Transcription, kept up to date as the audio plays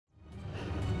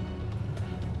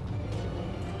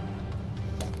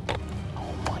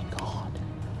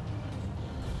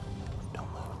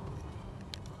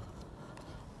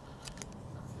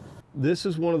this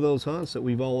is one of those hunts that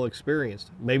we've all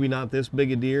experienced. Maybe not this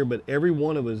big a deer, but every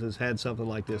one of us has had something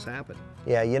like this happen.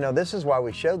 Yeah, you know, this is why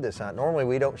we showed this hunt. Normally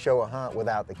we don't show a hunt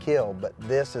without the kill, but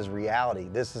this is reality.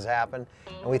 This has happened,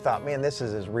 and we thought, man, this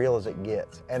is as real as it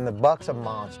gets. And the buck's a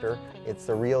monster. It's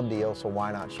the real deal, so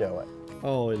why not show it?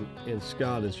 Oh, and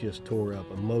Scott is just tore up,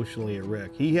 emotionally a wreck.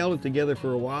 He held it together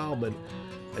for a while, but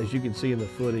as you can see in the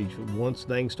footage, once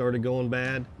things started going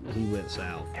bad, he went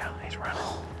south. Yeah, he's running.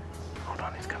 Hold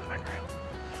on, he's coming back around.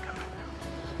 He's coming back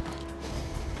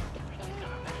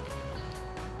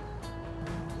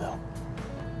around. Well,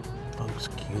 folks,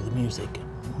 cue the music.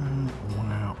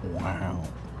 Wow, wow.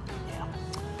 Yeah,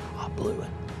 I blew it.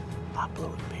 I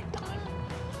blew it big time.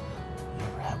 You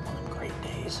ever have one of them great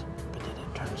days, but then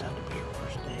it turns out to be your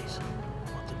worst days?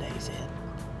 Well, today's it.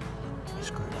 We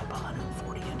screwed up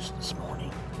 140 inch this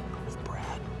morning with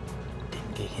Brad.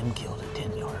 Didn't get him killed at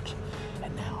 10 yards.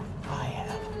 And now I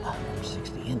have a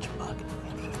 160 inch buck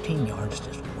at 15 yards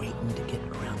just waiting to get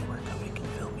around where Cody can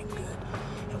film him good.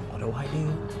 And what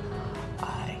do?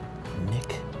 I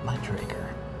nick my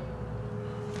trigger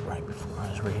right before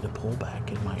I was ready to pull back,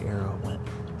 and my arrow went,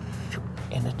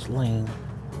 and it's laying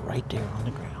right there on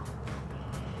the ground.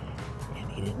 And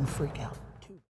he didn't freak out